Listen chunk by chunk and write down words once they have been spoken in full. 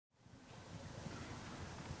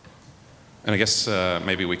And I guess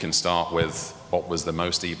maybe we can start with what was the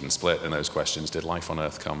most even split in those questions. Did life on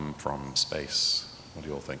Earth come from space? What do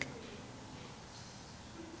you all think?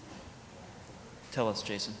 Tell us,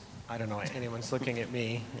 Jason. I don't know. Anyone's looking at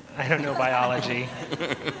me. I don't know biology.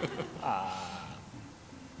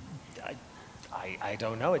 I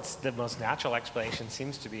don't know. It's the most natural explanation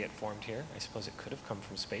seems to be it formed here. I suppose it could have come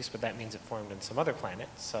from space, but that means it formed in some other planet.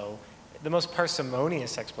 So the most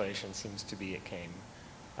parsimonious explanation seems to be it came,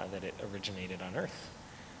 that it originated on Earth.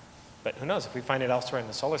 But who knows? If we find it elsewhere in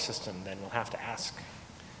the solar system, then we'll have to ask,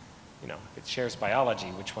 you know, if it shares biology,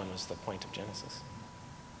 which one was the point of Genesis?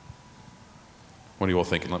 What are you all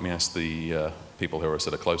thinking? Let me ask the people who are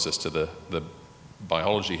sort of closest to the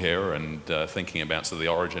biology here and thinking about sort of the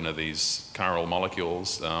origin of these chiral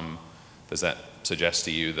molecules. Does that suggest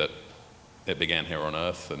to you that it began here on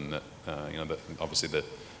Earth, and that you know, that obviously the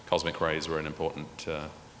cosmic rays were an important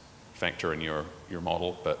factor in your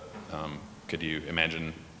model, but could you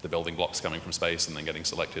imagine the building blocks coming from space and then getting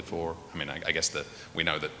selected for? I mean, I guess that we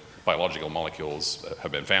know that biological molecules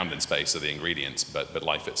have been found in space, are the ingredients, but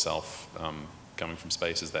life itself coming from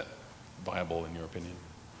space, is that viable in your opinion?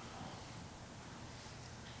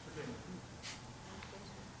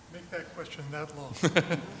 Make that question that long.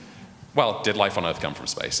 Well, did life on Earth come from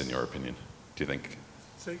space in your opinion? Do you think?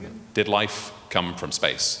 Say again? Did life come from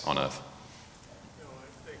space on Earth? No,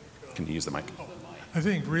 I think... Can you use the mic? I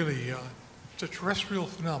think really it's a terrestrial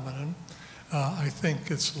phenomenon. I think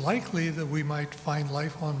it's likely that we might find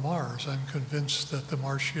life on Mars. I'm convinced that the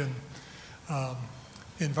Martian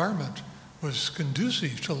environment was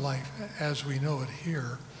conducive to life as we know it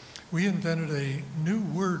here. We invented a new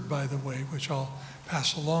word, by the way, which I'll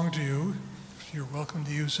pass along to you. You're welcome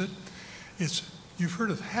to use it. You've heard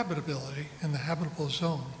of habitability in the habitable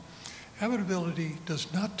zone. Habitability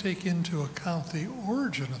does not take into account the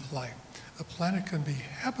origin of life. A planet can be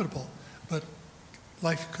habitable, but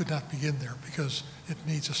life could not begin there because it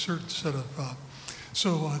needs a certain set of...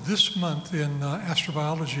 So this month in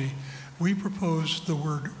astrobiology, we proposed the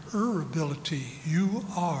word ability,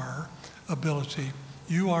 U-R, ability.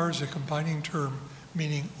 U-R is a combining term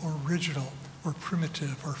meaning original or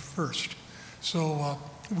primitive or first. So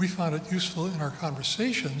we found it useful in our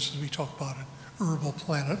conversations as we talk about an herbal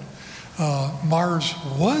planet. Mars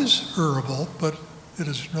was herbal, but it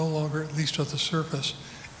is no longer, at least at the surface,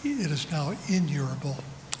 it is now inurable.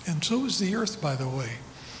 And so is the Earth, by the way.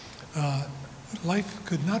 Life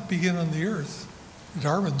could not begin on the Earth.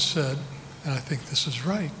 Darwin said, and I think this is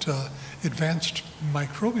right, advanced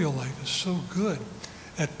microbial life is so good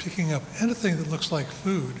at picking up anything that looks like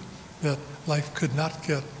food that life could not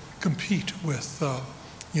compete with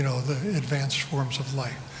you know, the advanced forms of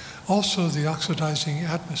life. Also, the oxidizing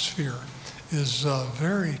atmosphere is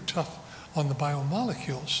very tough on the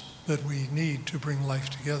biomolecules that we need to bring life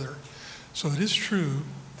together. So it is true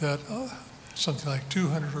that something like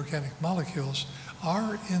 200 organic molecules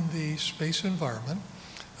are in the space environment.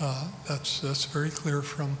 That's very clear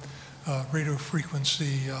from radio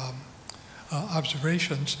frequency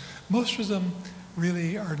observations. Most of them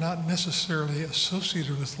really are not necessarily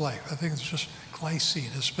associated with life. I think it's just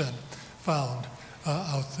glycine has been found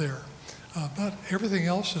out there. But everything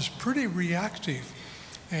else is pretty reactive.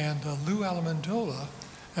 And Lou Amendola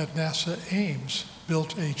at NASA Ames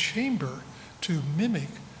built a chamber to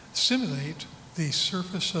simulate the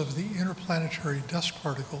surface of the interplanetary dust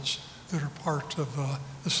particles that are part of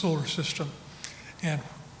the solar system. And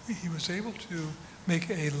he was able to make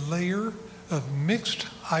a layer of mixed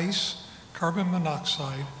ice, carbon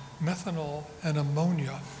monoxide, methanol, and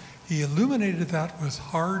ammonia. He illuminated that with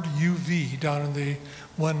hard UV down in the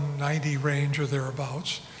 190 range or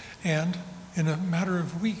thereabouts. And in a matter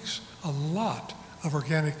of weeks, a lot of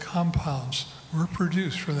organic compounds were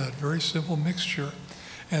produced from that very simple mixture.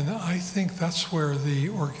 And I think that's where the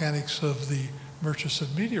organics of the Murchison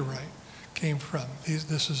meteorite came from.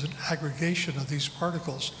 This is an aggregation of these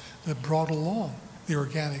particles that brought along the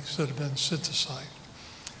organics that have been synthesized.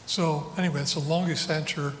 So anyway, it's the longest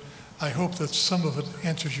answer. I hope that some of it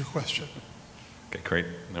answers your question. Okay, great.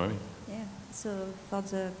 Noemi? Yeah, so for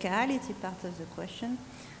the chirality part of the question,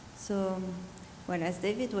 so, well, as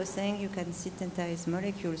David was saying, you can synthesize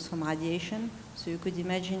molecules from radiation. So you could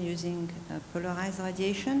imagine using polarized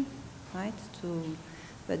radiation, right?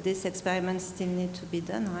 But these experiments still need to be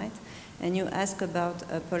done, right? And you ask about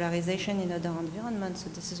polarization in other environments. So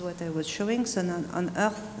this is what I was showing. So on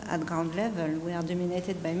Earth, at ground level, we are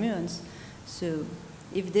dominated by muons. So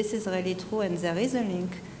if this is really true and there is a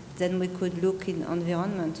link, then we could look in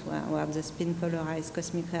environment where the spin polarized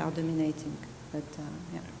cosmic ray are dominating. But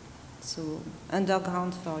yeah. So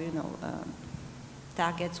underground for, you know,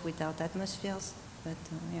 targets without atmospheres, but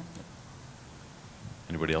yeah.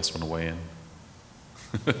 Anybody else want to weigh in?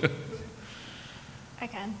 I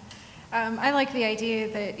can. I like the idea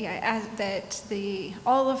that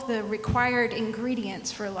all of the required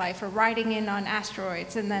ingredients for life are riding in on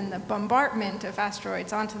asteroids, and then the bombardment of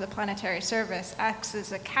asteroids onto the planetary surface acts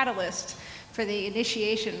as a catalyst for the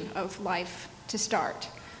initiation of life to start.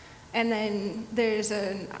 And then there's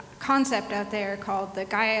a concept out there called the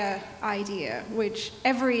Gaia idea, which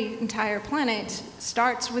every entire planet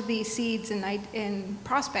starts with these seeds and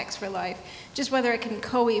prospects for life, just whether it can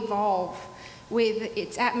co-evolve with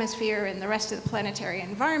its atmosphere and the rest of the planetary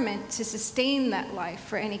environment to sustain that life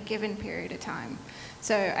for any given period of time.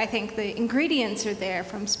 So I think the ingredients are there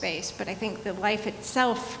from space, but I think the life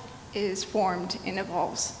itself is formed and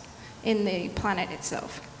evolves in the planet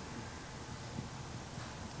itself.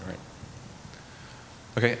 All right.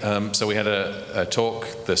 Okay, so we had a talk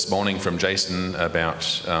this morning from Jason about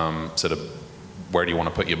sort of where do you want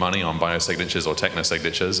to put your money on biosignatures or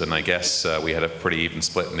technosignatures, and I guess we had a pretty even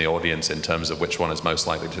split in the audience in terms of which one is most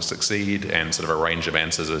likely to succeed and sort of a range of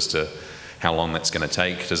answers as to how long that's going to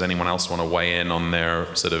take. Does anyone else want to weigh in on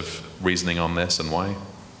their sort of reasoning on this and why?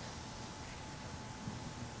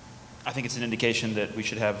 I think it's an indication that we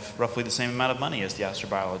should have roughly the same amount of money as the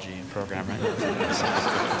astrobiology program right now.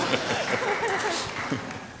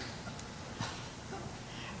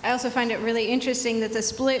 I also find it really interesting that the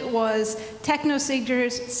split was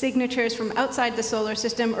technosignatures from outside the solar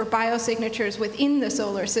system or biosignatures within the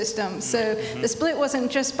solar system. So the split wasn't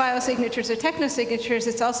just biosignatures or technosignatures,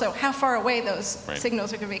 it's also how far away those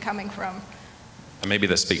signals are going to be coming from. And maybe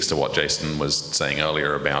this speaks to what Jason was saying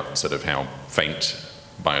earlier about sort of how faint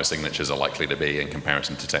biosignatures are likely to be in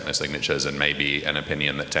comparison to technosignatures, and maybe an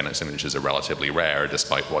opinion that technosignatures are relatively rare,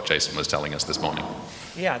 despite what Jason was telling us this morning.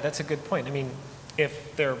 Yeah, that's a good point. I mean,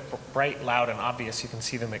 if they're bright, loud, and obvious, you can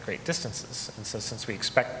see them at great distances. And so since we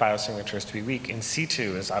expect biosignatures to be weak, in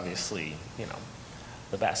situ is obviously,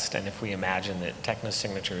 the best. And if we imagine that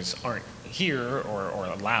technosignatures aren't here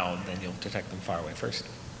or loud, then you'll detect them far away first.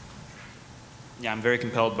 Yeah, I'm very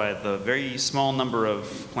compelled by the very small number of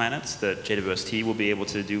planets that JWST will be able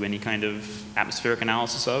to do any kind of atmospheric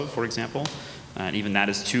analysis of, for example. And even that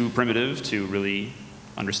is too primitive to really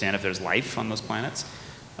understand if there's life on those planets.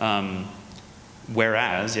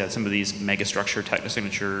 Whereas, some of these megastructure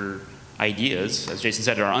technosignature ideas, as Jason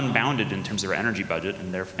said, are unbounded in terms of their energy budget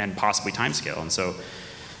and possibly timescale. And so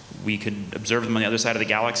we could observe them on the other side of the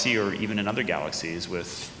galaxy or even in other galaxies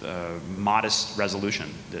with modest resolution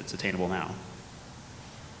that's attainable now.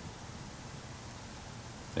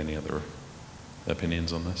 Any other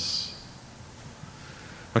opinions on this?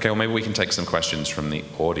 Okay, well, maybe we can take some questions from the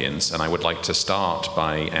audience, and I would like to start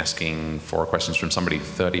by asking for questions from somebody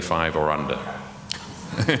 35 or under.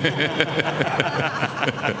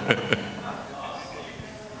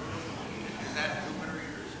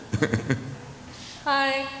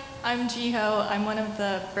 Hi, I'm Jiho. I'm one of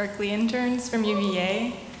the Berkeley interns from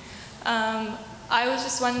UVA. I was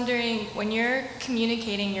just wondering, when you're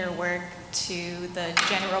communicating your work to the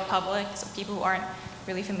general public, so people who aren't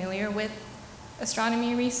really familiar with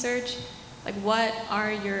astronomy research, like what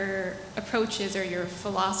are your approaches or your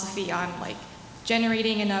philosophy on like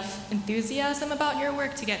generating enough enthusiasm about your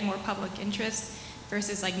work to get more public interest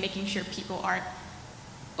versus like making sure people aren't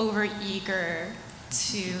over eager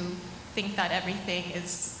to think that everything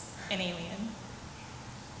is an alien?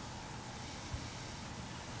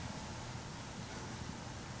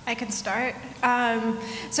 I can start.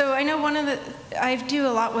 So I know I do a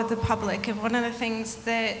lot with the public, and one of the things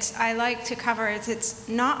that I like to cover is it's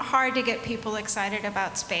not hard to get people excited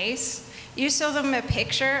about space. You show them a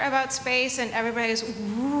picture about space and everybody goes,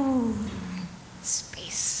 ooh,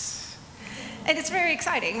 space. And it's very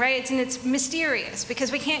exciting, right? And it's mysterious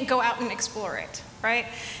because we can't go out and explore it, right?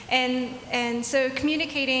 And so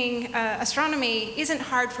communicating astronomy isn't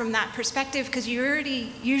hard from that perspective because you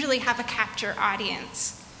already usually have a capture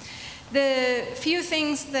audience. The few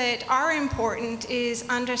things that are important is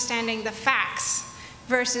understanding the facts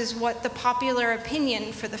versus what the popular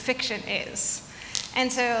opinion for the fiction is.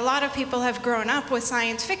 And so a lot of people have grown up with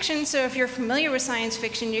science fiction, so if you're familiar with science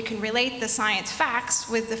fiction, you can relate the science facts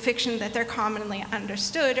with the fiction that they're commonly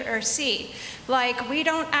understood or see. Like, we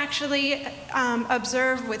don't actually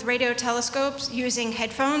observe with radio telescopes using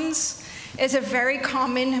headphones is a very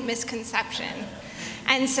common misconception.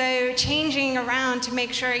 And so changing around to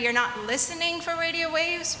make sure you're not listening for radio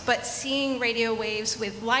waves, but seeing radio waves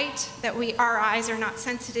with light that our eyes are not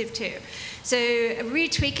sensitive to. So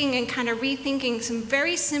retweaking and kind of rethinking some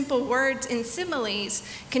very simple words and similes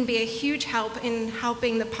can be a huge help in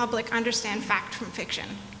helping the public understand fact from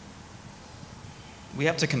fiction. we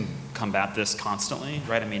have to combat this constantly,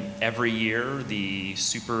 right? I mean, every year the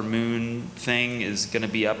super moon thing is going to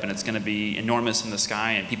be up and it's going to be enormous in the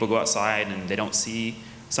sky, and people go outside and they don't see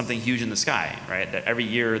something huge in the sky, right? That every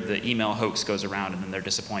year the email hoax goes around and then they're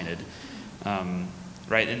disappointed,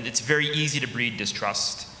 right? And it's very easy to breed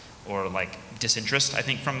distrust or like disinterest, I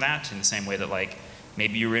think, from that, in the same way that like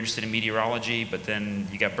maybe you were interested in meteorology, but then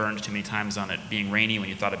you got burned too many times on it being rainy when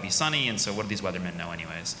you thought it'd be sunny, and so what do these weathermen know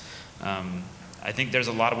anyways? I think there's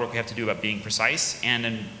a lot of work we have to do about being precise,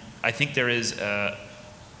 and I think there is an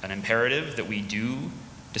imperative that we do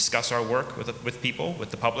discuss our work with people, with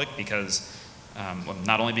the public, because well,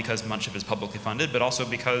 not only because much of it is publicly funded, but also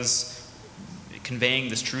because conveying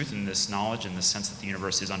this truth and this knowledge and this sense that the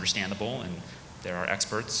universe is understandable and there are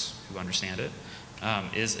experts who understand it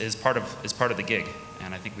is part of the gig,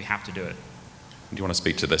 and I think we have to do it. Do you want to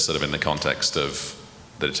speak to this sort of in the context of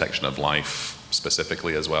the detection of life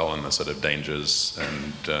specifically as well, and the sort of dangers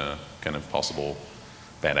and kind of possible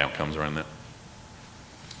bad outcomes around that?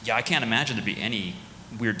 Yeah, I can't imagine there'd be any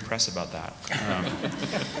weird press about that.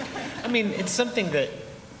 I mean, it's something that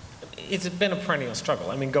it's been a perennial struggle.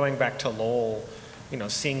 I mean, going back to Lowell, you know,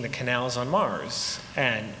 seeing the canals on Mars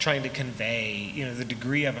and trying to convey, you know, the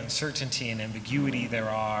degree of uncertainty and ambiguity there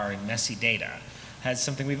are in messy data has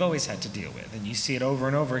something we've always had to deal with. And you see it over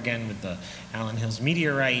and over again with the Allen Hills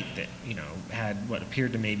meteorite that, you know, had what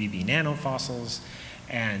appeared to maybe be nanofossils,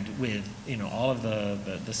 and with, you know, all of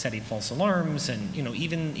the SETI false alarms, and, you know,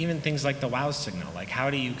 even things like the WOW signal. Like, how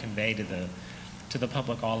do you convey to the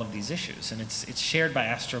public all of these issues? And it's shared by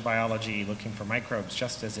astrobiology looking for microbes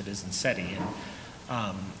just as it is in SETI.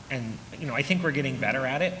 And you know, I think we're getting better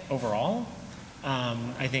at it overall.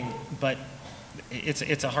 I think, but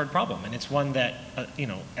it's a hard problem, and it's one that you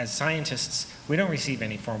know, as scientists, we don't receive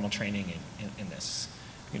any formal training in this.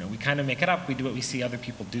 You know, we kind of make it up. We do what we see other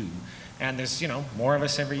people do, and there's, you know, more of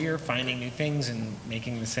us every year finding new things and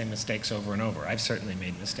making the same mistakes over and over. I've certainly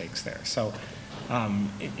made mistakes there, so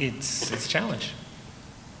it's a challenge.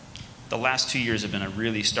 The last 2 years have been a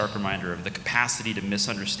really stark reminder of the capacity to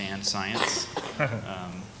misunderstand science,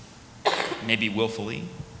 maybe willfully.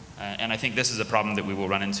 And I think this is a problem that we will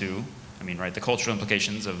run into. I mean, right, the cultural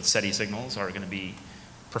implications of SETI signals are going to be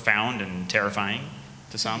profound and terrifying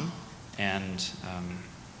to some. And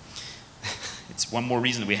it's one more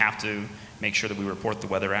reason that we have to make sure that we report the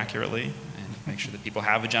weather accurately and make sure that people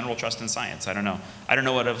have a general trust in science. I don't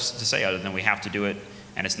know what else to say other than we have to do it.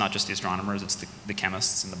 And it's not just the astronomers, it's the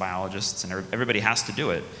chemists and the biologists, and everybody has to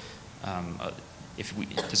do it.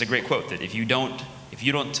 There's a great quote that if you don't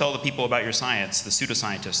tell the people about your science, the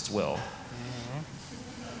pseudoscientists will.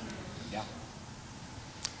 Yeah.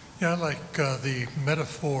 Yeah, I like the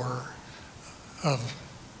metaphor of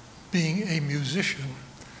being a musician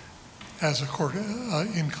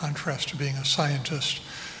in contrast to being a scientist.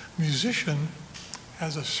 Musician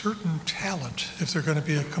has a certain talent if they're going to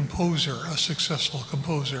be a composer, a successful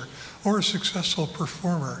composer, or a successful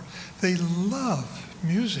performer. They love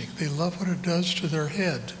music. They love what it does to their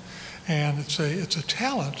head. And it's a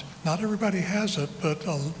talent. Not everybody has it, but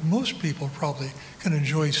most people probably can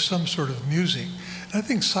enjoy some sort of music. And I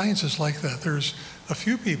think science is like that. There's a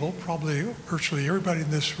few people, probably virtually everybody in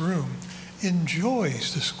this room,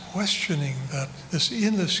 enjoys this questioning, this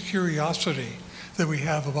endless curiosity that we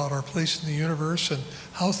have about our place in the universe and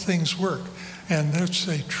how things work. And there's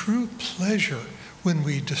a true pleasure when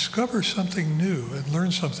we discover something new and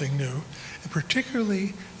learn something new, and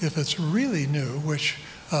particularly if it's really new, which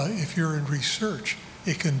if you're in research,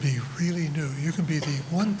 it can be really new. You can be the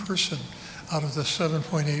one person out of the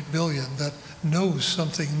 7.8 billion that knows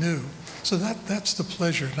something new. So that's the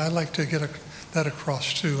pleasure, and I like to get that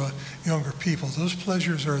across to younger people. Those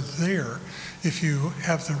pleasures are there if you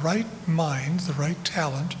have the right mind, the right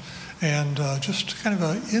talent, and just kind of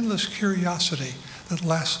an endless curiosity that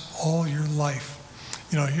lasts all your life.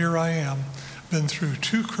 You know, here I am, been through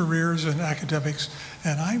 2 careers in academics,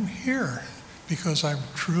 and I'm here because I'm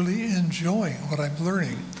truly enjoying what I'm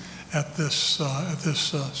learning at this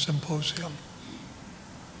symposium.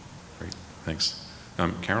 Great, thanks.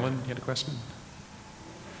 Carolyn, you had a question?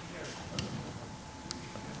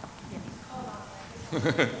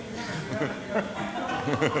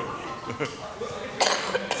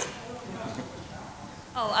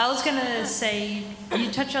 Oh, I was going to say, you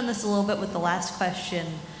touched on this a little bit with the last question,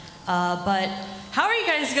 but how are you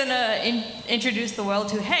guys going to introduce the world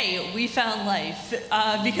to, hey, we found life?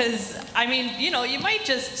 Because, I mean, you know, you might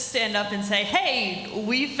just stand up and say, hey,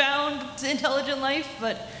 we found intelligent life,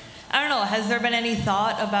 but I don't know, has there been any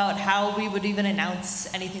thought about how we would even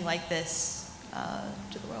announce anything like this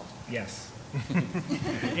to the world? Yes.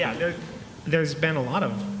 Yeah, there's been a lot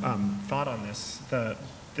of thought on this. The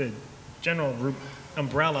general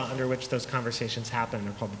umbrella under which those conversations happen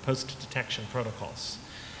are called the post-detection protocols.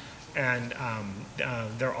 And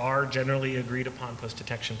there are generally agreed upon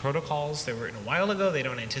post-detection protocols. They were written a while ago. They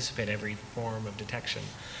don't anticipate every form of detection.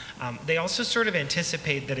 They also sort of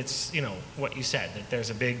anticipate that it's, you know, what you said, that there's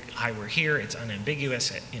a big, hi, we're here, it's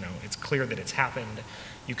unambiguous, it's clear that it's happened.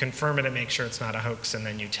 You confirm it and make sure it's not a hoax, and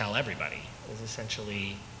then you tell everybody, is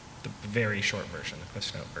essentially the very short version, the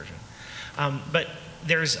Cliff Note version. But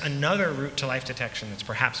there's another route to life detection that's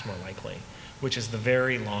perhaps more likely, which is the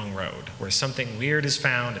very long road, where something weird is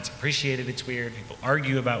found, it's appreciated it's weird, people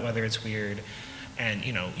argue about whether it's weird, and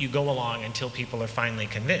you go along until people are finally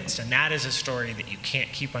convinced. And that is a story that you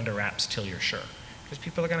can't keep under wraps till you're sure, because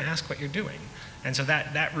people are going to ask what you're doing. And so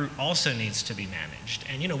that route also needs to be managed.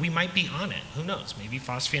 And we might be on it, who knows? Maybe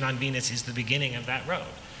phosphine on Venus is the beginning of that road.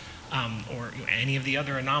 Or any of the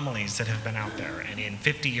other anomalies that have been out there, and in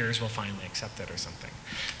 50 years we'll finally accept it or something.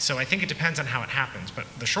 So I think it depends on how it happens, but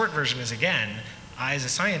the short version is, again, I as a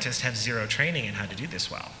scientist have zero training in how to do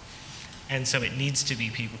this well. And so it needs to be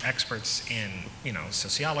people, experts in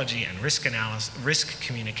sociology and risk analysis, risk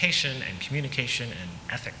communication and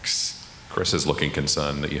ethics. Chris is looking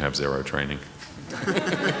concerned that you have zero training.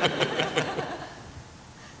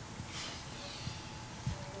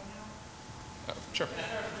 Sure.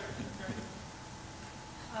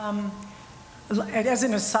 As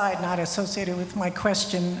an aside, not associated with my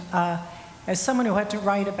question, as someone who had to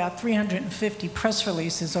write about 350 press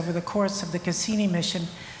releases over the course of the Cassini mission,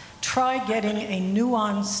 try getting a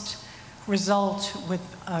nuanced result with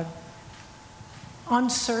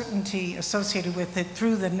uncertainty associated with it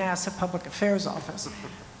through the NASA Public Affairs Office.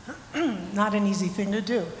 Not an easy thing to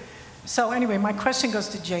do. So anyway, my question goes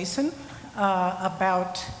to Jason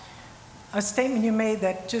about a statement you made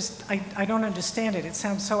that just, I don't understand it. It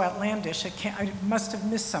sounds so outlandish. I must have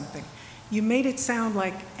missed something. You made it sound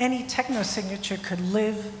like any technosignature could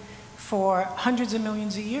live for hundreds of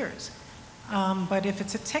millions of years. But if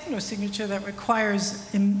it's a technosignature that requires,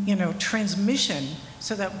 transmission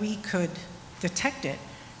so that we could detect it,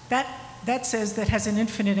 that says that has an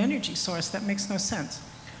infinite energy source. That makes no sense.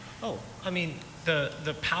 Oh, I mean,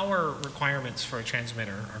 the power requirements for a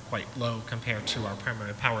transmitter are quite low compared to our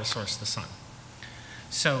primary power source, the sun.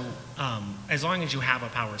 So as long as you have a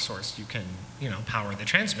power source, you can, power the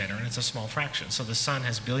transmitter, and it's a small fraction. So the sun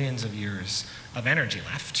has billions of years of energy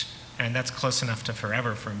left, and that's close enough to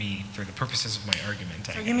forever for me for the purposes of my argument,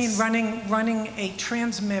 I guess. You mean running a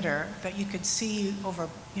transmitter that you could see over,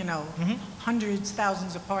 hundreds,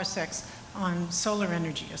 thousands of parsecs on solar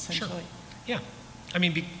energy, essentially? Sure. Yeah. I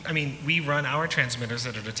mean, we run our transmitters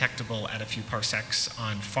that are detectable at a few parsecs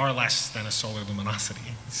on far less than a solar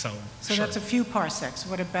luminosity. So sure. That's a few parsecs.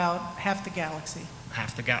 What about half the galaxy?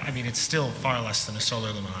 It's still far less than a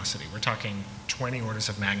solar luminosity. We're talking 20 orders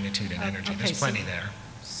of magnitude in energy. Okay, there's plenty there.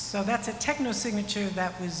 So that's a technosignature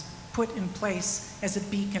that was put in place as a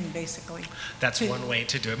beacon, basically. That's one way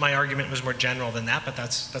to do it. My argument was more general than that, but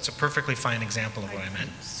that's a perfectly fine example of what I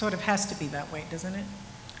meant. Sort of has to be that way, doesn't it?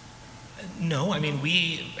 No,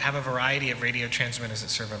 we have a variety of radio transmitters that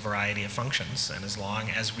serve a variety of functions, and as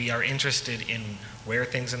long as we are interested in where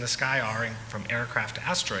things in the sky are, and from aircraft to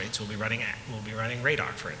asteroids, we'll be running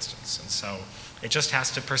radar, for instance. And so it just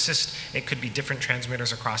has to persist. It could be different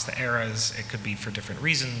transmitters across the eras. It could be for different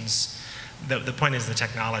reasons. The point is the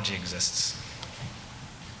technology exists.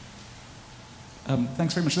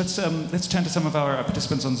 Thanks very much. Let's turn to some of our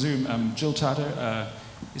participants on Zoom. Jill Tarter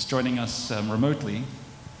is joining us remotely.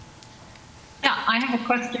 Yeah, I have a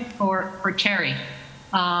question for Terry.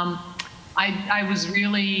 I was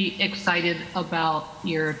really excited about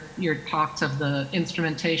your talks of the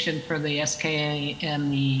instrumentation for the SKA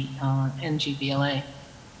and the NGVLA.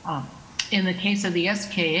 In the case of the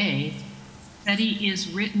SKA, SETI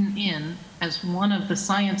is written in as one of the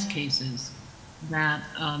science cases that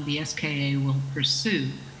the SKA will pursue.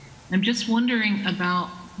 I'm just wondering about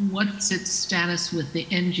what's its status with the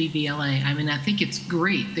NGVLA. I think it's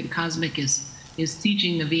great that Cosmic is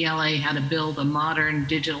teaching the VLA how to build a modern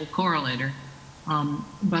digital correlator.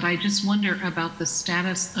 But I just wonder about the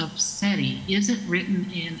status of SETI. Is it written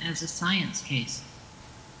in as a science case?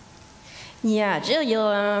 Yeah, Jill,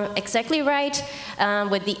 you're exactly right.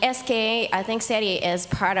 With the SKA, I think SETI is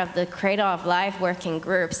part of the Cradle of Life working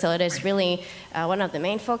group, so it is really one of the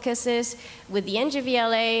main focuses. With the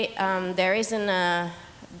NGVLA, there isn't a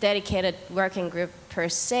dedicated working group per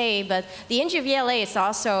se, but the NGVLA is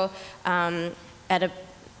also at a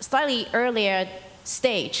slightly earlier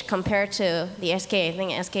stage compared to the SKA. I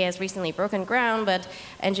think SKA has recently broken ground, but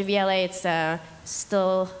NGVLA, it's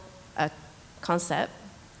still a concept.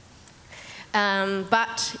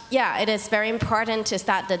 But yeah, it is very important to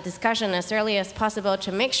start the discussion as early as possible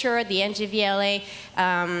to make sure the NGVLA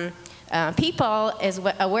people is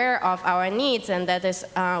aware of our needs, and that is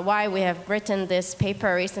why we have written this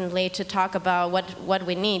paper recently to talk about what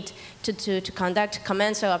we need to conduct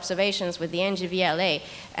commensal observations with the NGVLA.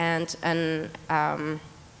 And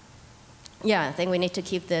yeah, I think we need to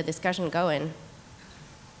keep the discussion going.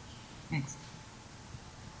 Thanks.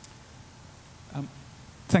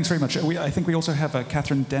 Thanks very much. I think we also have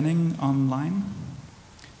Catherine Denning online.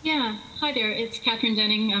 Yeah, hi there. It's Catherine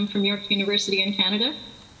Denning. I'm from York University in Canada.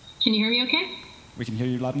 Can you hear me okay? We can hear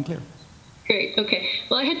you loud and clear. Great, okay.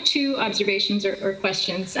 Well, I had two observations or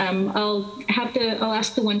questions. I'll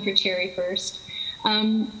ask the one for Cherry first.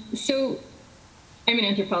 So I'm an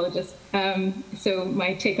anthropologist, so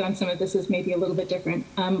my take on some of this is maybe a little bit different.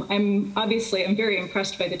 I'm very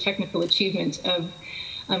impressed by the technical achievement of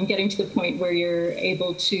getting to the point where you're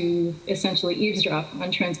able to essentially eavesdrop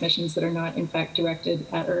on transmissions that are not in fact directed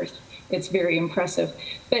at Earth. It's very impressive.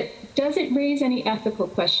 But does it raise any ethical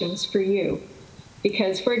questions for you?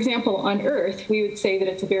 Because, for example, on Earth, we would say that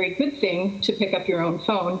it's a very good thing to pick up your own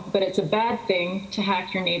phone, but it's a bad thing to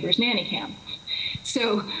hack your neighbor's nanny cam.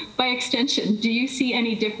 So, by extension, do you see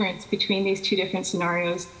any difference between these two different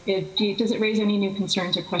scenarios? Does it raise any new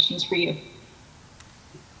concerns or questions for you?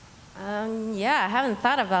 Yeah, I haven't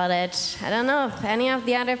thought about it. I don't know if any of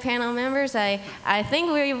the other panel members. I think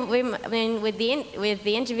I mean, with the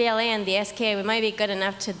NGVLA and the SKA, we might be good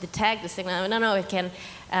enough to detect the signal. I don't know if we can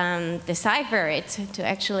decipher it to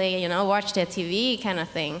actually, watch the TV kind of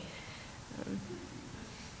thing.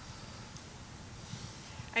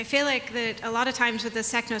 I feel like that a lot of times with the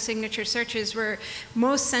SECNO signature searches, we're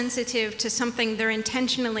most sensitive to something they're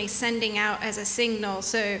intentionally sending out as a signal.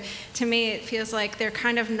 So to me, it feels like they're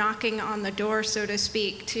kind of knocking on the door, so to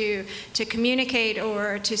speak, to communicate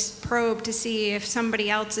or to probe to see if somebody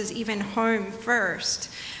else is even home first.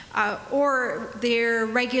 Or their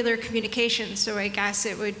regular communication. So I guess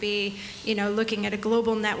it would be, looking at a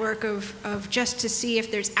global network of just to see if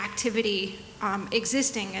there's activity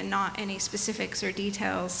existing and not any specifics or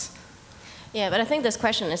details. Yeah, but I think this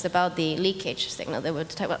question is about the leakage signal that we're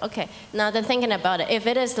talking about. Okay, now then thinking about it, if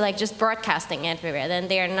it is like just broadcasting everywhere, then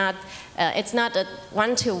they are not, it's not a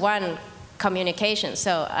one-to-one communication.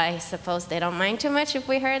 So I suppose they don't mind too much if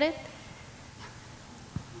we heard it.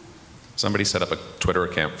 Somebody set up a Twitter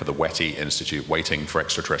account for the WETI Institute, waiting for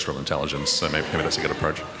extraterrestrial intelligence, so maybe that's a good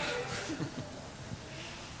approach.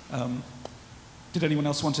 Did anyone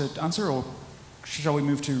else want to answer, or shall we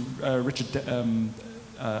move to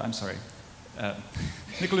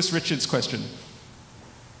Nicholas Richards' question?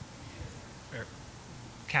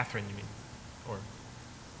 Catherine, you mean? Or...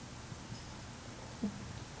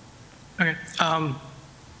 Okay.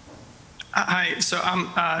 Hi, so I'm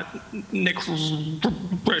Nick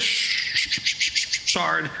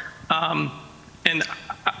Richard, and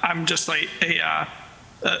I'm just like a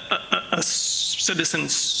citizen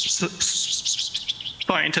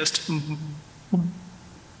scientist,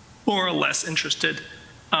 more or less interested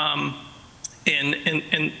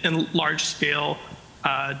in large-scale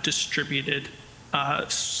distributed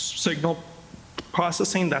signal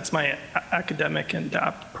processing. That's my academic and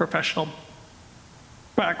professional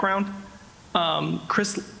background.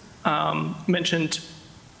 Chris mentioned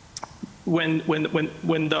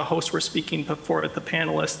when the hosts were speaking before the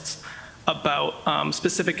panelists about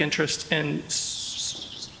specific interest in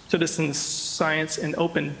citizen science and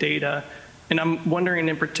open data, and I'm wondering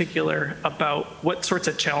in particular about what sorts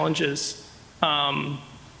of challenges the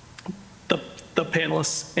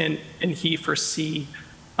panelists and he foresee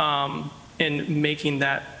in making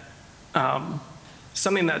that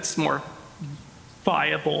something that's more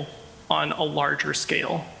viable on a larger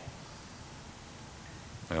scale.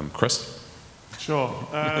 Chris? Sure.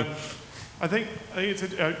 I think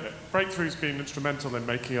Breakthrough's been instrumental in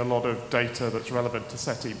making a lot of data that's relevant to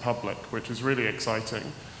SETI public, which is really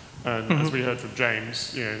exciting. And as we heard from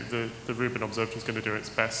James, the Rubin Observatory is going to do its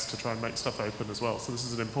best to try and make stuff open as well. So this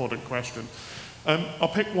is an important question. I'll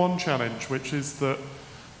pick one challenge, which is that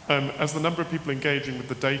as the number of people engaging with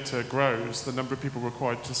the data grows, the number of people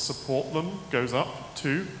required to support them goes up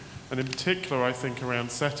too. And in particular, I think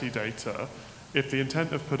around SETI data, if the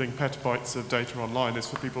intent of putting petabytes of data online is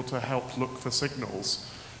for people to help look for signals,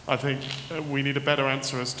 I think we need a better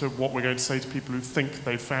answer as to what we're going to say to people who think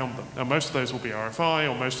they've found them. Now, most of those will be RFI,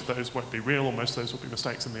 or most of those won't be real, or most of those will be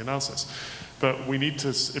mistakes in the analysis. But we need to,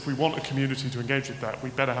 if we want a community to engage with that,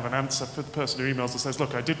 we better have an answer for the person who emails and says,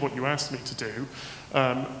 look, I did what you asked me to do,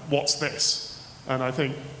 what's this? And I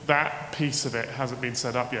think that piece of it hasn't been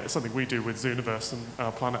set up yet. It's something we do with Zooniverse and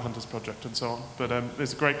our Planet Hunters project and so on. But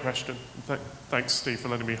it's a great question. Thanks, Steve, for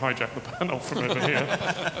letting me hijack the panel from over here.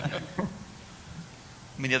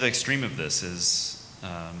 I mean, the other extreme of this is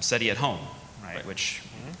SETI at home, right? Which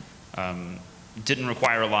didn't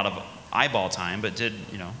require a lot of eyeball time, but did,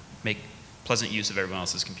 make pleasant use of everyone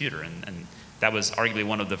else's computer. And that was arguably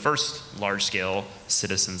one of the first large-scale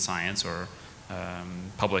citizen science or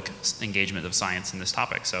public engagement of science in this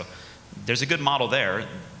topic. So there's a good model there.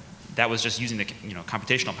 That was just using the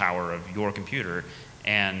computational power of your computer.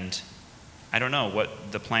 And I don't know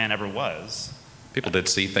what the plan ever was. People did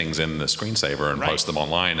see things in the screensaver and post them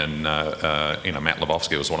online, and Matt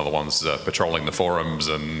Lebowski was one of the ones patrolling the forums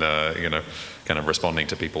and kind of responding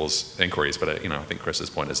to people's inquiries. But I think Chris's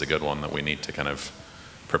point is a good one, that we need to kind of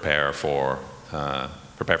prepare for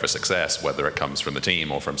success, whether it comes from the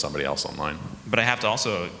team or from somebody else online. But I have to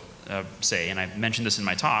also say, and I mentioned this in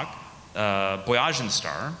my talk, Boyajian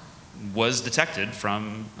star was detected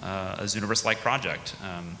from a Zooniverse-like project.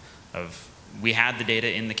 We had the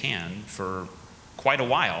data in the can for quite a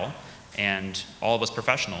while, and all of us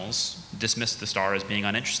professionals dismissed the star as being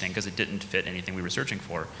uninteresting because it didn't fit anything we were searching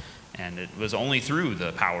for. And it was only through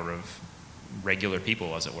the power of regular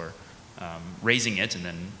people, as it were, raising it, and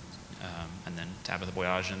then Tabitha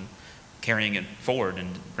Boyajian carrying it forward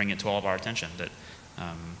and bringing it to all of our attention.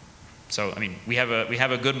 So I mean, we have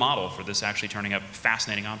a good model for this actually turning up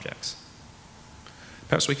fascinating objects.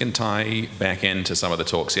 Perhaps we can tie back into some of the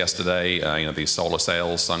talks yesterday, these solar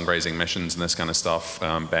sails, sun-grazing missions and this kind of stuff,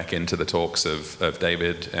 back into the talks of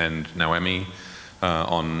David and Noemi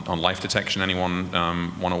on life detection. Anyone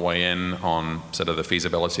want to weigh in on sort of the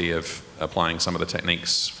feasibility of applying some of the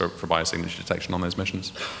techniques for biosignature detection on those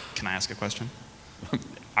missions? Can I ask a question?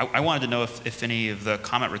 I wanted to know if any of the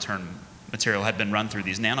comet return material had been run through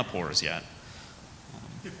these nanopores yet.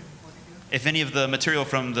 If any of the material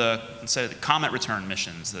from the comet return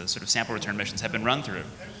missions, the sort of sample return missions, have been run through.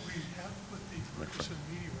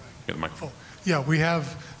 Yeah, we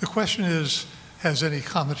have. The question is, has any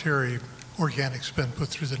cometary organics been put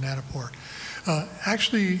through the nanopore?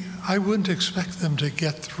 Actually, I wouldn't expect them to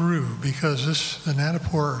get through, because the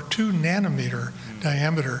nanopore are 2 nanometer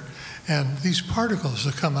diameter, and these particles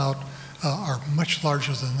that come out are much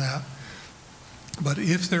larger than that. But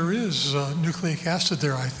if there is nucleic acid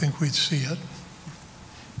there, I think we'd see it.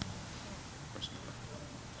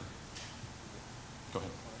 Go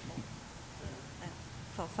ahead.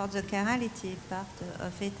 For the chirality part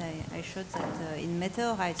of it, I showed that in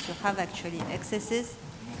meteorites you have actually excesses,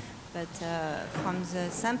 but from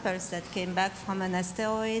the samples that came back from an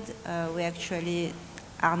asteroid, we actually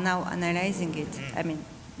are now analyzing it. I mean,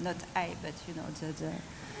 not I, but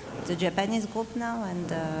the Japanese group now,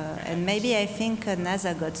 and maybe I think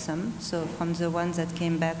NASA got some, so from the ones that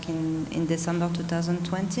came back in December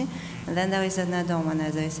 2020, and then there is another one,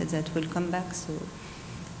 as I said, that will come back, so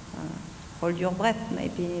hold your breath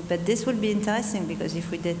maybe, but this will be interesting, because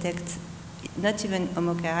if we detect not even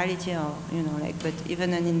homochirality or, but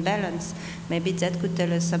even an imbalance, maybe that could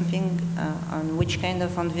tell us something on which kind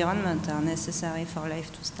of environment are necessary for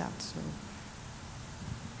life to start. So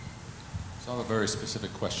I have a very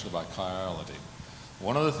specific question about chirality.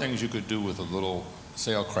 One of the things you could do with a little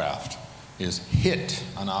sailcraft is hit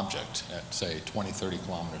an object at, say, 20, 30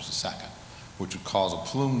 kilometers a second, which would cause a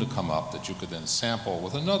plume to come up that you could then sample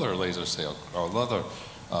with another laser sail or another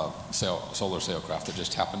solar sailcraft that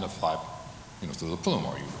just happened to fly through the plume,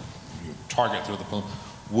 or you target through the plume.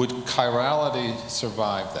 Would chirality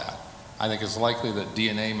survive that? I think it's likely that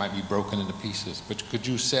DNA might be broken into pieces, but could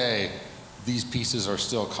you say these pieces are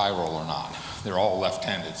still chiral or not? They're all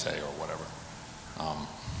left-handed, say, or whatever.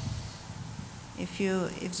 If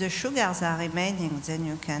the sugars are remaining, then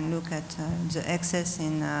you can look at the excess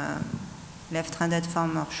in left-handed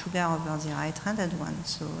form of sugar over the right-handed one.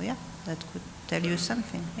 So yeah, that could tell you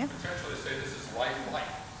something. Yeah. Potentially say this is lifelike.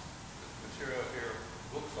 The material here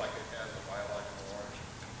looks like it has a biological origin.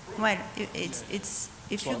 Well,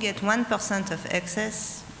 if you get 1% of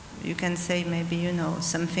excess, you can say maybe,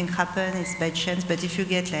 something happened, it's by chance, but if you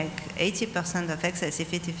get like 80% of excess,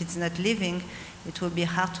 if it's not living, it will be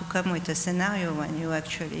hard to come with a scenario when you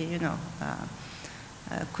actually,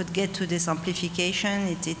 could get to this amplification.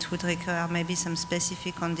 It would require maybe some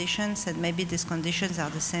specific conditions, and maybe these conditions are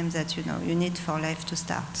the same that, you need for life to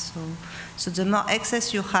start. So the more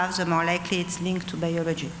excess you have, the more likely it's linked to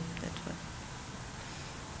biology. That way.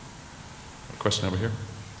 Question over here.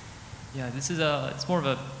 Yeah, it's more of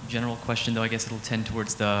a general question, though I guess it'll tend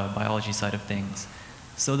towards the biology side of things.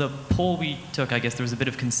 So the poll we took, I guess there was a bit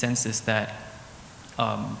of consensus that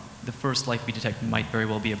the first life we detect might very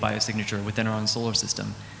well be a biosignature within our own solar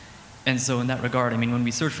system. And so in that regard, I mean, when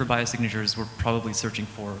we search for biosignatures, we're probably searching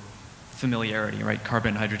for familiarity, right?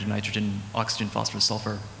 Carbon, hydrogen, nitrogen, oxygen, phosphorus,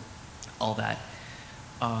 sulfur, all that.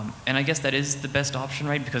 And I guess that is the best option,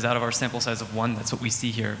 right? Because out of our sample size of 1, that's what we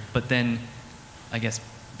see here. But then, I guess,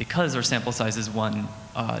 because our sample size is 1,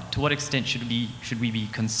 to what extent should we be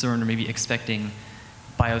concerned or maybe expecting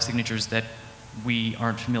biosignatures that we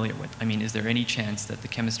aren't familiar with? I mean, is there any chance that the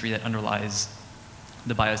chemistry that underlies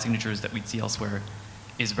the biosignatures that we'd see elsewhere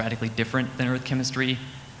is radically different than Earth chemistry?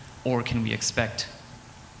 Or can we expect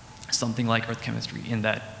something like Earth chemistry in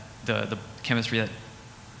that the chemistry that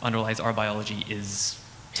underlies our biology is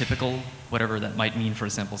typical, whatever that might mean for a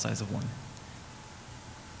sample size of 1?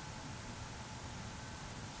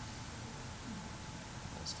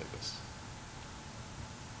 Let's take this.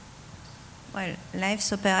 Well,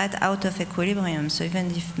 lives operate out of equilibrium, so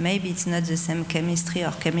even if maybe it's not the same chemistry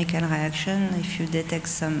or chemical reaction, if you detect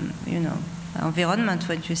some, environment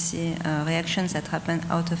where you see reactions that happen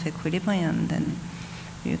out of equilibrium, then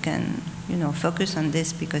you can, focus on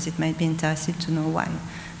this because it might be interesting to know why.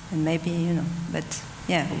 And maybe, but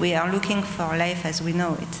yeah, we are looking for life as we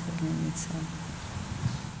know it. I mean, it's,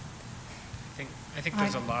 I think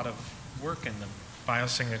there's a lot of work in the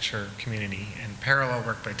biosignature community and parallel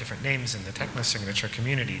work by different names in the technosignature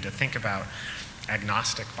community to think about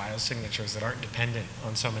agnostic biosignatures that aren't dependent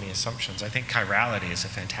on so many assumptions. I think chirality is a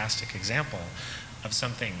fantastic example of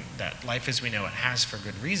something that life as we know it has for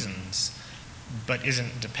good reasons, but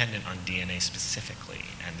isn't dependent on DNA specifically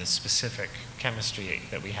and the specific chemistry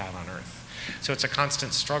that we have on Earth. So it's a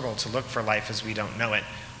constant struggle to look for life as we don't know it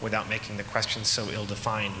without making the questions so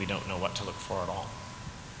ill-defined we don't know what to look for at all.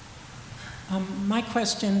 My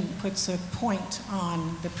question puts a point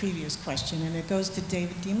on the previous question, and it goes to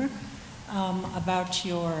David Deemer about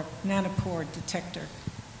your nanopore detector.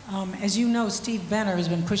 As you know, Steve Benner has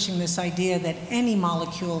been pushing this idea that any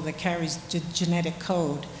molecule that carries genetic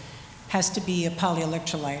code has to be a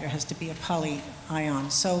polyelectrolyte or has to be a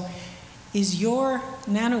polyion. So is your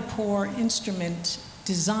nanopore instrument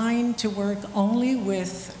designed to work only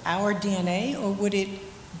with our DNA, or would it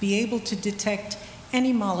be able to detect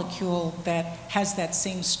any molecule that has that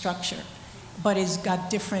same structure, but has got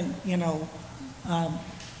different,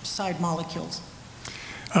 side molecules?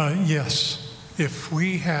 Yes. If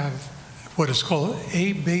we have what is called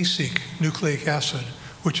a basic nucleic acid,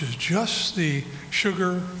 which is just the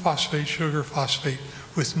sugar, phosphate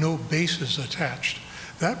with no bases attached,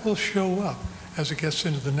 that will show up as it gets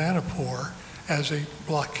into the nanopore as a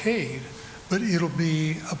blockade, but it'll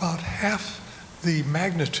be about half the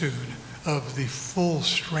magnitude of the full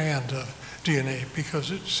strand of DNA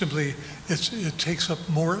because it takes up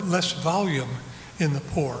less volume in the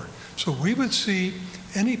pore. So we would see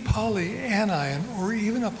any polyanion or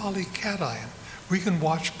even a polycation. We can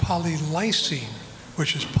watch polylysine,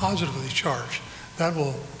 which is positively charged. That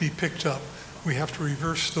will be picked up. We have to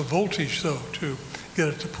reverse the voltage, though, to get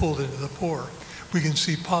it to pull into the pore. We can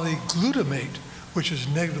see polyglutamate, which is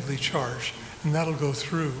negatively charged, and that'll go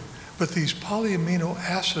through. But these polyamino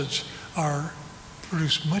acids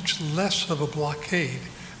produce much less of a blockade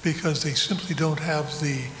because they simply don't have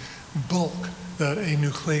the bulk that a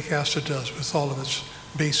nucleic acid does with all of its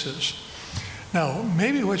bases. Now,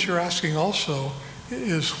 maybe what you're asking also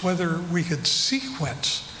is whether we could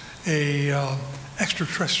sequence a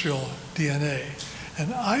extraterrestrial DNA.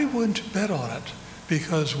 And I wouldn't bet on it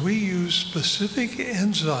because we use specific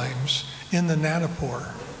enzymes in the nanopore.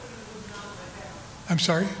 I'm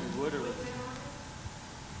sorry?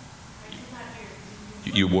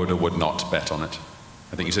 You would or would not bet on it?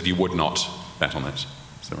 I think you said you would not bet on it.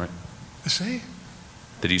 Is that right? Say?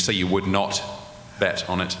 Did you say you would not bet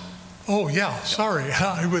on it? Oh, yeah, sorry.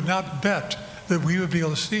 I would not bet that we would be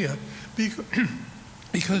able to see it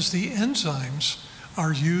because the enzymes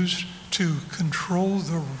are used to control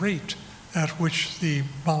the rate at which the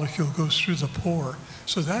molecule goes through the pore.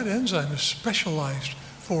 So that enzyme is specialized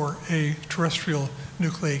for a terrestrial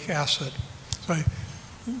nucleic acid.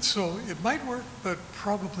 So it might work, but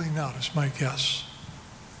probably not, is my guess.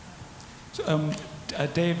 So,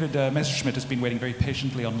 David Messerschmidt has been waiting very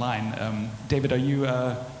patiently online. David, are you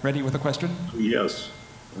ready with a question? Yes,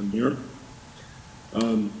 I'm here.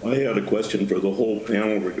 I had a question for the whole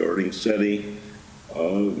panel regarding SETI.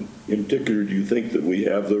 In particular, do you think that we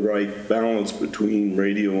have the right balance between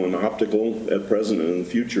radio and optical at present and in the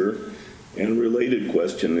future? And a related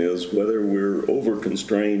question is whether we're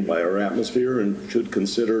over-constrained by our atmosphere and should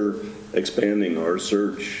consider expanding our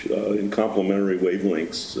search in complementary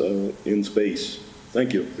wavelengths in space.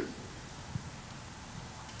 Thank you.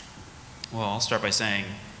 Well, I'll start by saying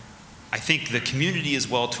I think the community is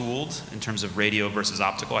well tooled in terms of radio versus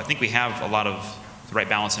optical. I think we have a lot of the right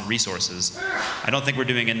balance and resources. I don't think we're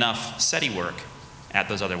doing enough SETI work at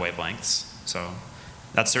those other wavelengths. So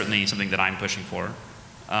that's certainly something that I'm pushing for.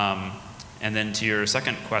 And then to your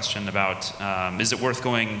second question about is it worth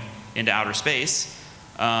going into outer space?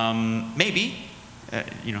 Maybe.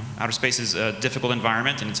 Outer space is a difficult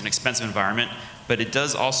environment and it's an expensive environment, but it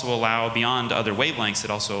does also allow, beyond other wavelengths,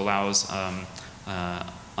 it also allows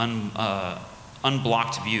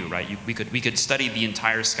unblocked view, right? We could study the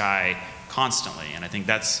entire sky constantly, and I think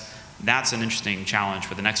that's an interesting challenge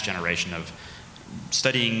for the next generation of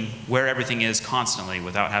studying where everything is constantly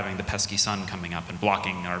without having the pesky sun coming up and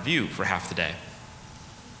blocking our view for half the day.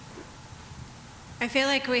 I feel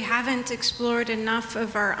like we haven't explored enough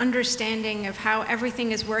of our understanding of how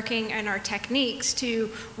everything is working and our techniques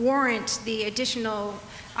to warrant the additional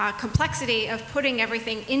complexity of putting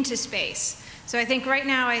everything into space. So I think right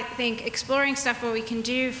now, exploring stuff what we can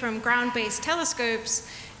do from ground-based telescopes,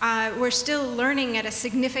 we're still learning at a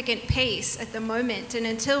significant pace at the moment. And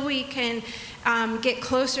until we can get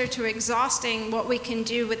closer to exhausting what we can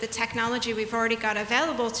do with the technology we've already got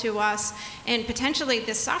available to us, and potentially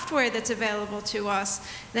the software that's available to us,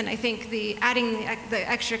 then I think adding the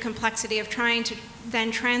extra complexity of trying to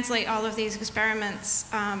then translate all of these experiments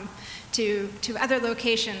to other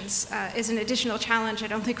locations is an additional challenge I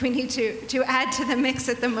don't think we need to add to the mix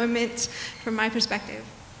at the moment, from my perspective.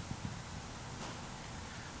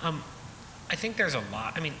 I think there's a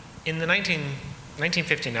lot. I mean, in the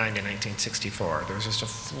 1959 to 1964, there was just a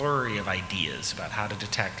flurry of ideas about how to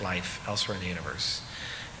detect life elsewhere in the universe.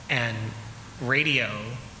 And radio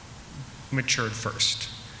matured first.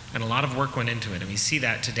 And a lot of work went into it. And we see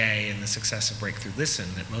that today in the success of Breakthrough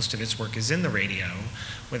Listen, that most of its work is in the radio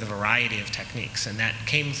with a variety of techniques. And that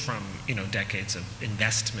came from, decades of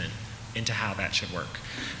investment into how that should work.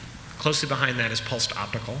 Closely behind that is pulsed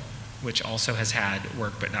optical, which also has had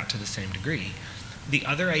work, but not to the same degree. The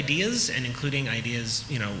other ideas, and including ideas,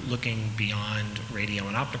 looking beyond radio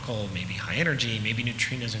and optical, maybe high energy, maybe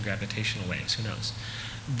neutrinos and gravitational waves, who knows?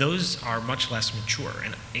 Those are much less mature.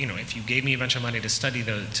 And, if you gave me a bunch of money to study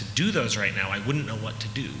those, to do those right now, I wouldn't know what to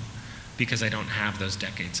do because I don't have those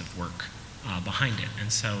decades of work behind it.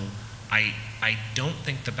 And so I don't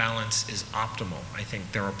think the balance is optimal. I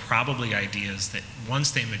think there are probably ideas that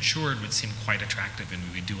once they matured would seem quite attractive and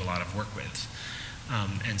we would do a lot of work with.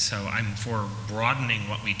 And so I'm for broadening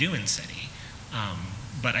what we do in SETI.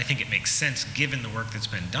 But I think it makes sense, given the work that's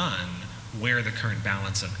been done, where the current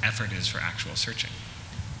balance of effort is for actual searching.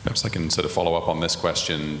 Perhaps I can sort of follow up on this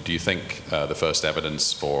question. Do you think the first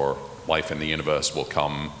evidence for life in the universe will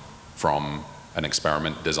come from an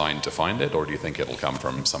experiment designed to find it, or do you think it'll come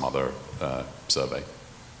from some other survey?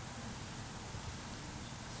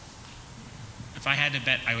 If I had to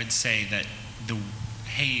bet, I would say that the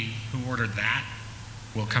 "hey, who ordered that?"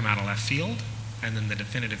 will come out of left field, and then the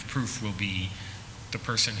definitive proof will be the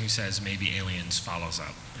person who says maybe aliens follows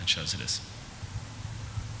up and shows it is.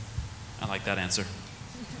 I like that answer.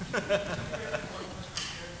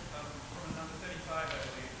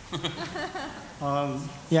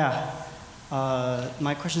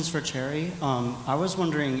 My question's for Cherry. I was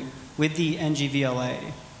wondering, with the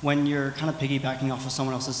NGVLA, when you're kind of piggybacking off of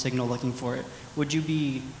someone else's signal looking for it, would you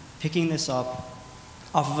be picking this up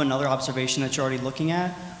off of another observation that you're already looking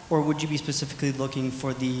at, or would you be specifically looking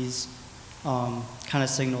for these kind of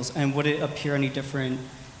signals? And would it appear any different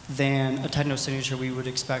than a technosignature we would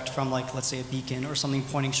expect from, like, let's say a beacon or something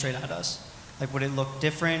pointing straight at us? Like, would it look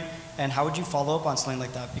different? And how would you follow up on something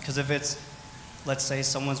like that? Because if it's, let's say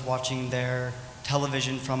someone's watching their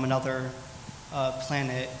television from another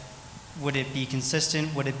planet, would it be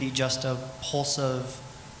consistent? Would it be just a pulse of,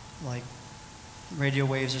 like, radio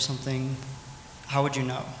waves or something? How would you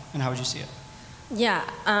know, and how would you see it? Yeah,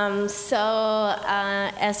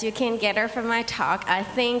 as you can gather from my talk, I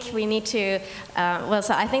think we need to,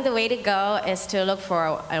 so I think the way to go is to look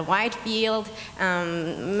for a wide field,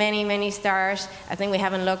 many, many stars. I think we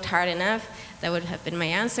haven't looked hard enough. That would have been my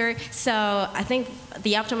answer. So I think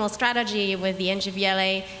the optimal strategy with the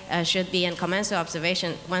NGVLA should be in commensurate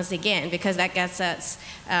observation once again, because that gets us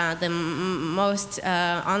the most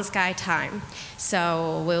on-sky time.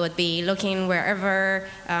 So we would be looking wherever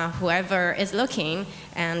whoever is looking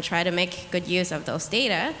and try to make good use of those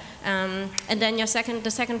data. And then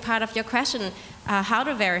the second part of your question, how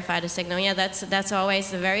to verify the signal? Yeah, that's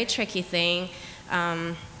always a very tricky thing.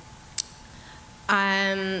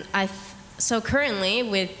 So currently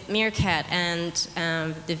with Meerkat and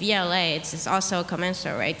the VLA, it's also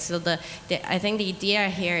commensurate, right? So I think the idea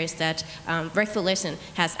here is that Breakthrough Listen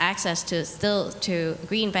has access to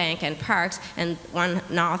Green Bank and parks, and one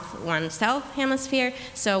north, one south hemisphere.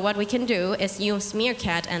 So what we can do is use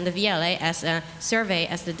Meerkat and the VLA as a survey,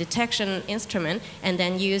 as the detection instrument, and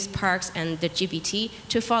then use parks and the GPT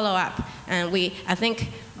to follow up. And I think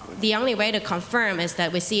the only way to confirm is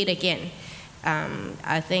that we see it again.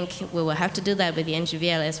 I think we will have to do that with the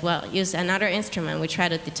NGVL as well. Use another instrument, we try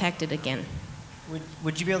to detect it again.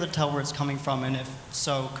 Would you be able to tell where it's coming from? And if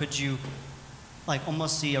so, could you like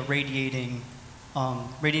almost see a radiating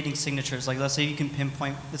signatures? Like let's say you can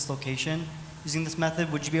pinpoint this location using this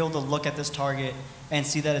method, would you be able to look at this target and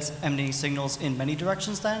see that it's emanating signals in many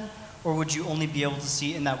directions then? Or would you only be able to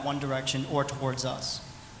see in that one direction or towards us?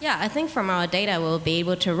 Yeah, I think from our data, we'll be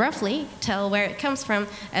able to roughly tell where it comes from.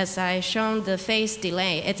 As I shown the phase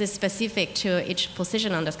delay, it is specific to each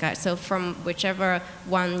position on the sky. So from whichever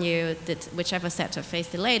set of phase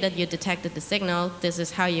delay that you detected the signal, this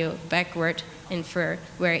is how you backward infer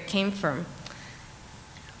where it came from.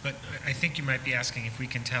 But I think you might be asking if we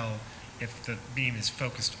can tell if the beam is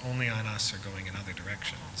focused only on us or going in other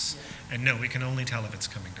directions. Yeah. And no, we can only tell if it's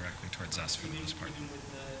coming directly towards us for the most part.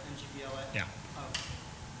 Yeah.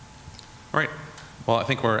 All right. Well, I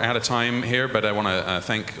think we're out of time here, but I want to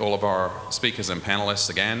thank all of our speakers and panelists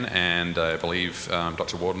again, and I believe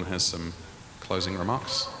Dr. Worden has some closing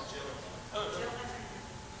remarks.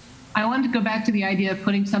 I wanted to go back to the idea of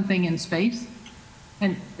putting something in space.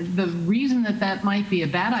 And the reason that might be a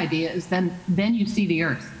bad idea is then you see the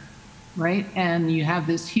Earth, right? And you have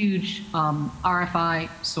this huge RFI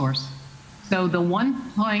source. So the one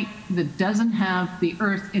point that doesn't have the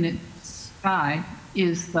Earth in its sky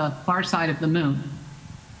is the far side of the moon.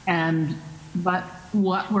 But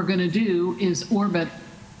what we're going to do is orbit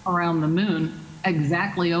around the moon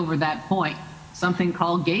exactly over that point, something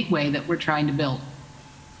called Gateway that we're trying to build.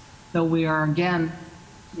 So we are, again,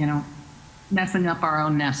 messing up our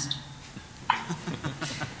own nest.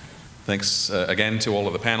 Thanks again to all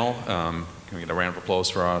of the panel. Can we get a round of applause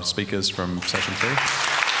for our speakers from session 2?